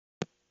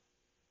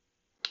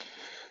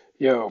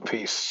Yo,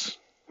 peace.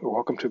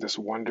 Welcome to this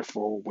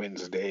wonderful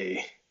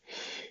Wednesday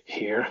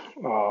here.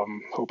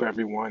 Hope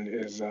everyone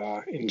is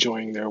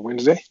enjoying their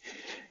Wednesday.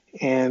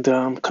 And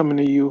coming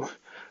to you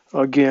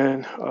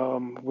again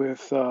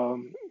with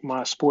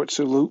my sports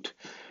salute,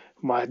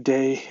 my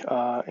day,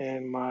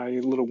 and my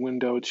little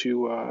window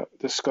to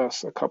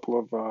discuss a couple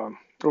of,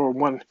 or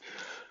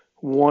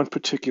one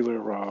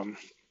particular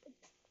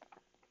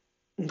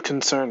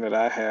concern that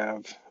I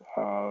have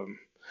um,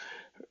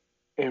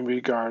 in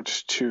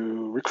regards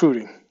to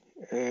recruiting.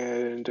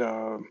 And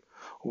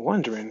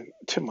wondering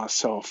to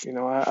myself,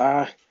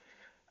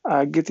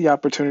 I get the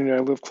opportunity. I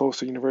live close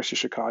to University of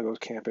Chicago's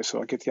campus,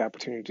 so I get the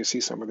opportunity to see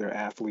some of their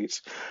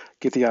athletes,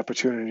 get the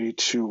opportunity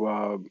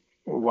to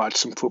watch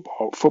some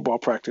football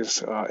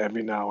practice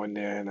every now and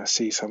then. I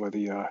see some of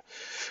the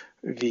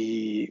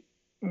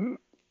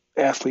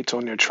athletes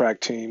on their track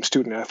team,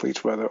 student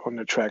athletes rather, on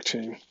their track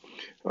team,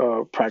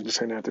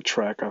 practicing at the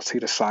track. I see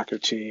the soccer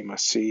team. I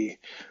see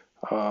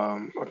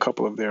a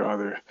couple of their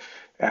other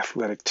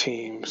athletic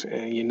teams,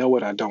 and you know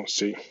what I don't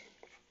see?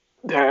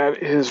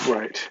 That is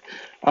right.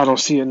 I don't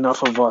see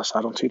enough of us.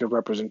 I don't see the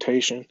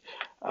representation.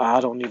 I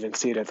don't even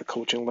see it at the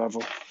coaching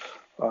level,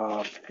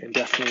 and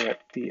definitely at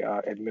the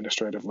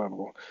administrative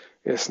level.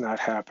 It's not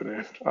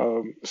happening.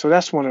 So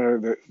that's one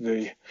of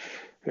the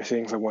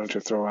things I wanted to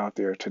throw out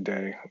there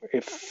today.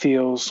 It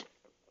feels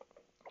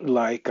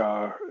like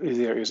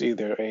there is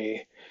either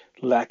a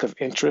lack of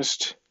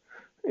interest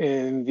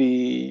in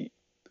the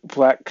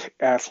black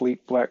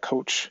athlete, black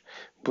coach,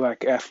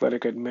 black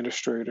athletic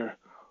administrator,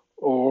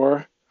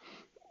 or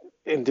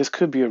and this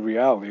could be a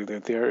reality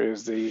that there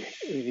is the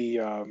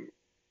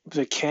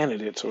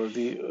candidates or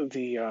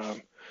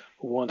the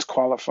ones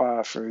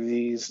qualified for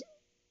these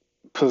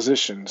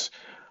positions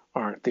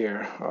aren't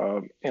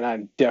there, and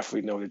I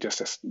definitely know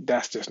that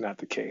that's just not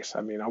the case.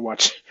 I mean, I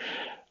watched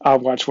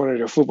one of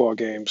their football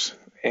games,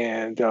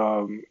 and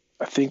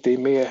I think they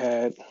may have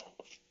had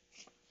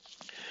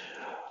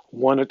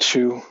one or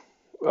two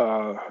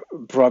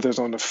brothers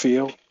on the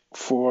field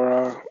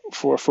for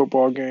a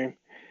football game,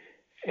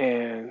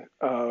 and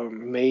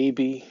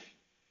maybe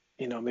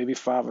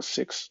five or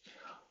six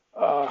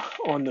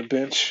on the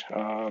bench,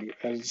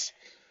 as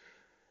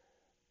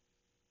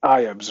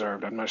I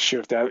observed. I'm not sure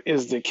if that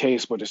is the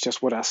case, but it's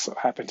just what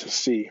happened to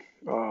see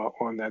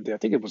on that day. I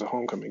think it was a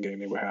homecoming game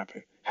they were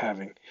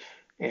having,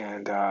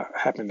 and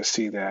happened to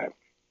see that.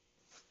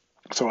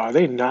 So are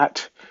they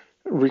not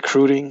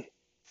recruiting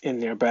in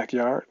their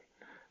backyard?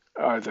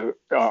 Are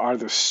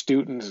the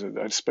students,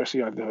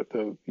 especially are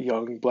the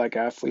young black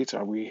athletes,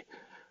 are we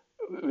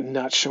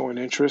not showing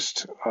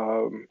interest?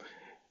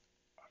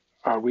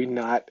 Are we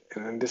not,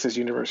 and this is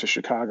University of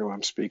Chicago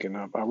I'm speaking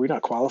of, are we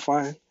not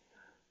qualifying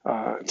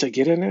to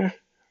get in there?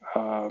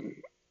 Um,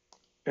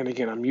 and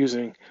again, I'm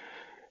using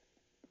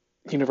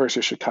University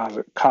of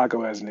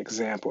Chicago as an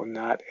example,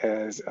 not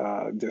as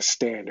the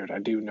standard. I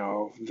do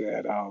know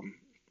that,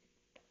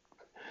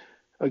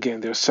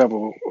 again, there's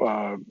several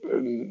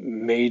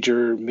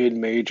major,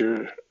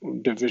 mid-major,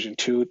 Division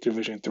II,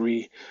 Division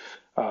III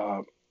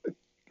uh,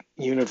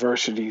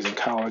 universities and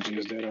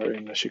colleges that are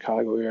in the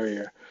Chicago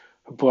area.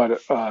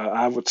 But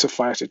I would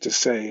suffice it to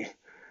say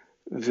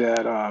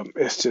that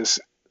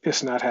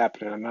it's not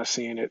happening. I'm not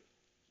seeing it.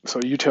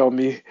 So you tell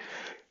me,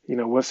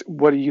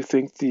 what do you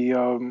think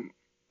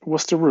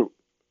what's the root?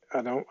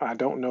 I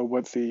don't know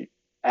what the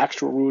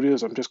actual root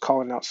is. I'm just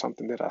calling out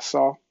something that I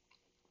saw,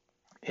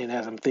 and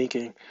as I'm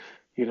thinking,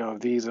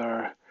 these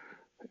are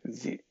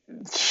the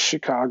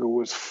Chicago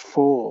is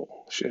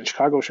full.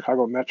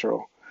 Chicago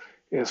Metro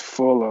is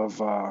full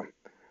of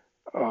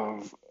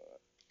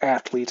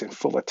athletes and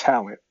full of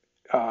talent.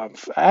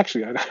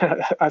 Actually,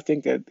 I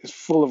think that it's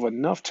full of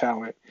enough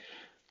talent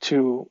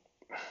to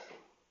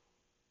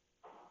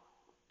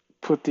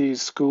put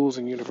these schools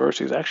and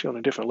universities actually on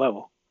a different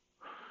level.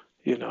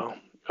 You know,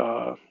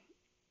 uh,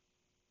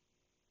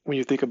 when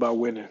you think about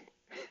winning,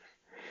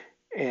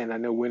 and I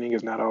know winning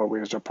is not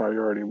always a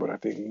priority, but I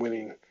think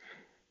winning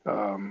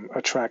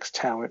attracts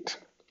talent,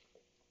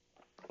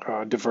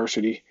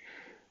 diversity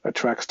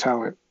attracts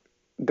talent.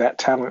 That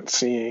talent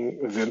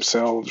seeing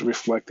themselves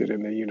reflected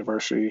in the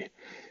university,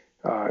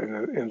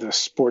 in the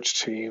sports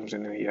teams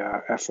and the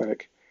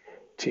athletic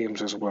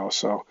teams as well.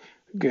 So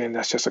again,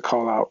 that's just a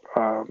call out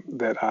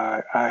that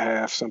I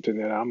have something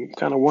that I'm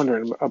kind of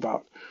wondering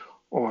about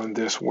on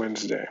this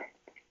Wednesday.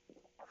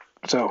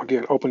 So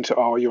again, open to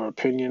all your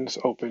opinions.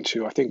 Open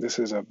to, I think this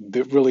is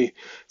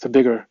it's a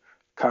bigger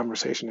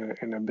conversation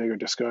and a bigger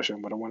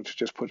discussion, but I wanted to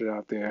just put it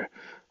out there.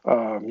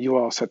 You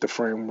all set the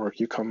framework.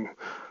 You come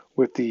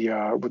with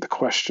the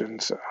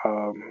questions.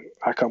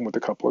 I come with a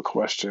couple of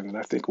questions, and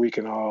I think we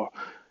can all,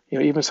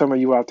 even some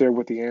of you out there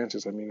with the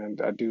answers. I mean,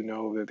 I do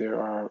know that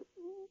there are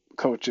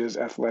coaches,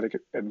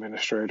 athletic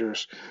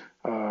administrators,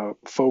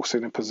 folks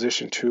in a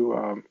position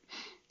to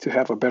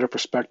have a better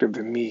perspective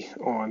than me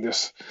on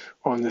this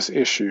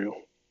issue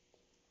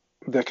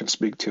that can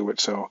speak to it.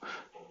 So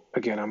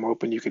again, I'm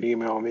open. You can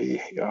email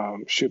me,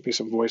 shoot me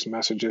some voice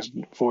messages,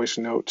 voice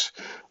notes,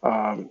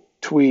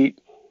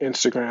 tweet,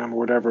 Instagram,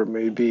 whatever it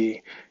may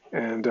be,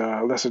 and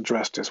let's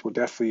address this. We'll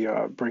definitely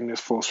bring this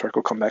full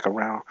circle, come back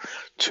around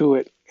to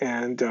it,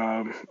 and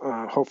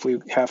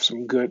hopefully have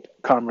some good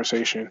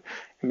conversation.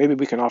 And maybe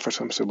we can offer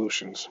some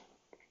solutions.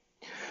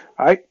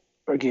 All right.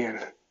 Again,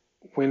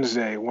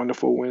 Wednesday,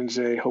 wonderful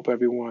Wednesday. Hope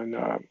everyone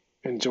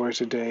enjoys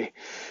the day.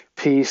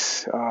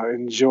 Peace.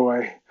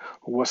 Enjoy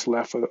what's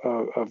left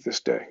of this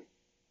day.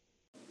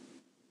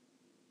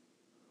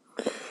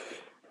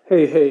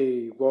 Hey,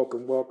 hey,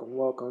 welcome, welcome,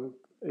 welcome.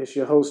 It's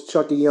your host,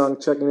 Chucky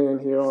Young, checking in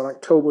here on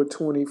October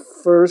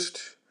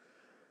 21st.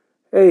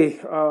 Hey,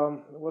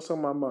 what's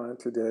on my mind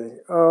today?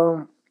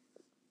 Of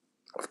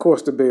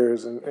course, the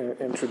Bears and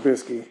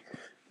Trubisky,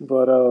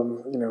 but,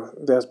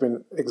 that's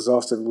been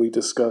exhaustively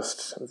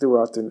discussed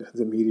throughout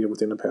the media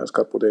within the past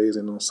couple of days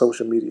and on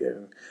social media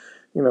and,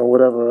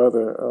 whatever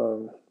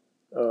other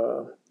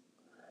uh,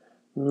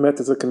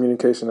 methods of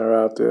communication are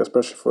out there,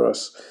 especially for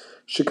us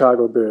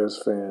Chicago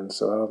Bears fans.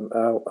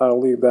 So I'll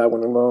leave that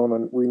one alone,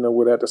 and we know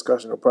where that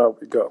discussion will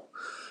probably go.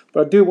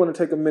 But I do want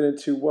to take a minute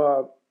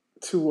to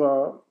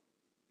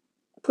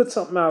put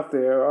something out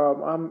there.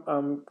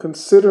 I'm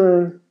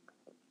considering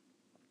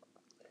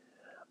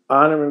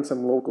honoring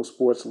some local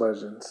sports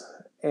legends,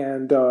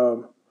 and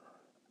the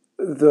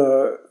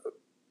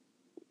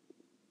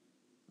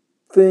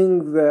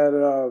thing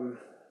that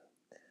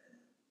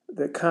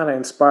kind of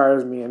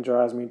inspires me and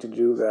drives me to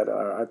do that.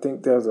 I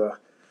think there's a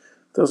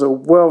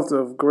wealth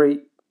of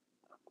great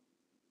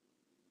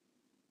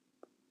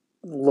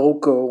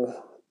local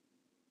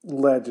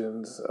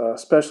legends,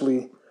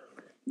 especially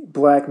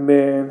black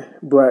men,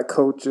 black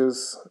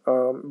coaches,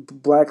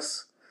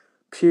 blacks,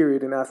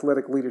 period, in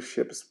athletic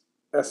leadership,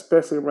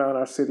 especially around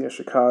our city of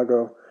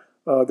Chicago.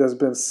 There's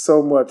been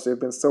so much, they've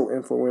been so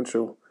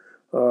influential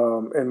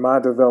in my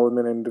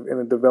development and in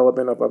the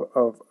development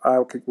of I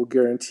will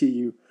guarantee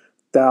you,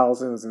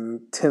 thousands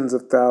and tens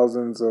of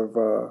thousands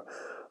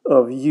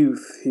of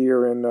youth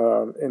here in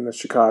the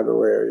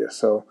Chicago area.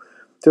 So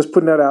just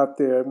putting that out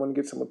there, I want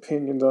to get some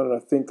opinions on it. I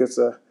think it's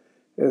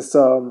it's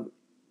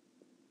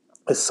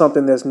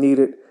something that's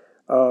needed.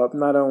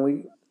 Not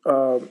only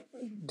uh,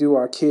 do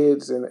our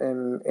kids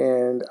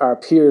and our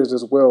peers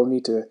as well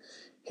need to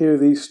hear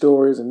these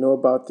stories and know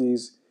about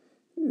these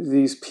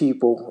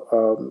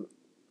people.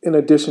 In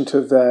addition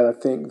to that, I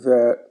think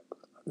that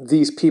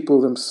these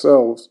people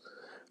themselves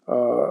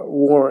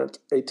warrant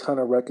a ton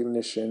of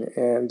recognition.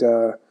 And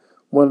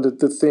one of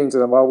the things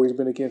that I've always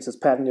been against is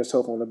patting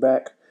yourself on the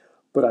back,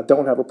 but I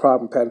don't have a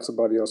problem patting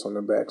somebody else on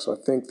the back. So I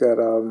think that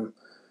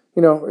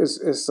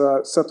it's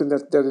something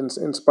that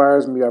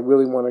inspires me. I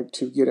really wanted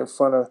to get in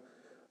front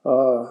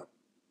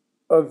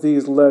of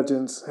these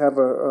legends, have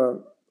a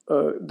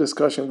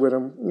discussion with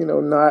them.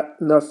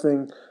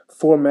 Nothing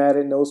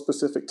formatted, no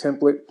specific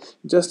template,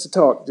 just to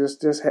talk,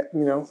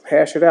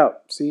 hash it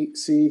out,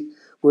 see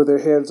where their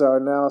heads are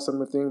now, some of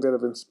the things that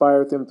have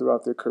inspired them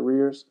throughout their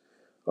careers,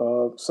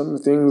 some of the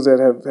things that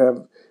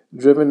have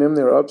driven them,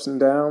 their ups and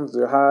downs,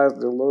 their highs,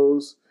 their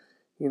lows,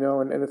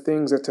 and the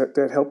things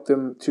that help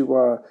them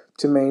to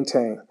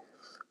maintain.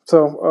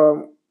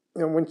 So,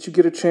 once you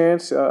get a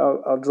chance,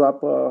 I'll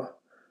drop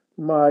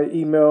my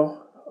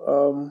email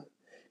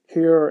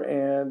here,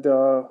 and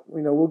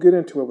we'll get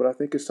into it. But I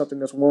think it's something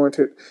that's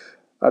warranted.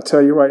 I'll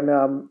tell you right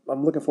now,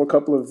 I'm looking for a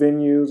couple of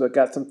venues. I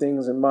got some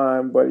things in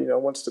mind, but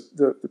once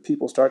the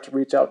people start to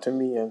reach out to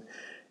me and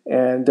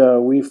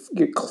we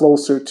get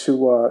closer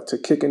to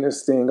kicking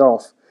this thing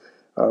off,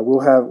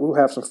 we'll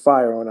have some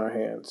fire on our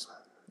hands.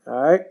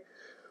 All right.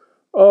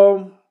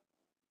 Um,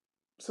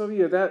 so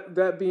yeah,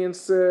 that being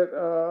said,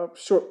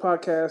 short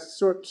podcast,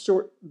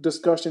 short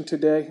discussion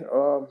today.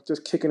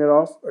 Just kicking it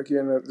off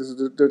again. This is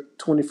the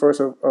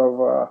 21st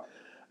of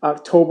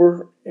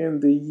October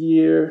in the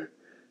year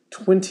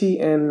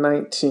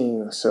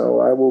 2019. So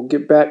I will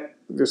get back.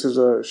 This is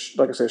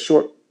like I said,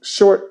 short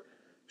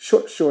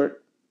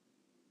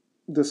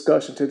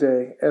discussion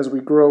today. As we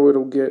grow,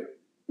 it'll get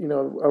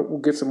we'll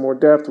get some more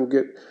depth. We'll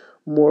get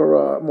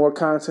more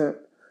content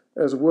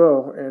as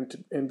well,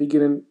 and be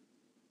getting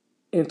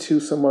into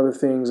some other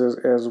things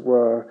as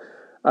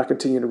I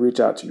continue to reach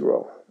out to you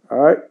all. All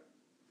right,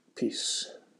 peace.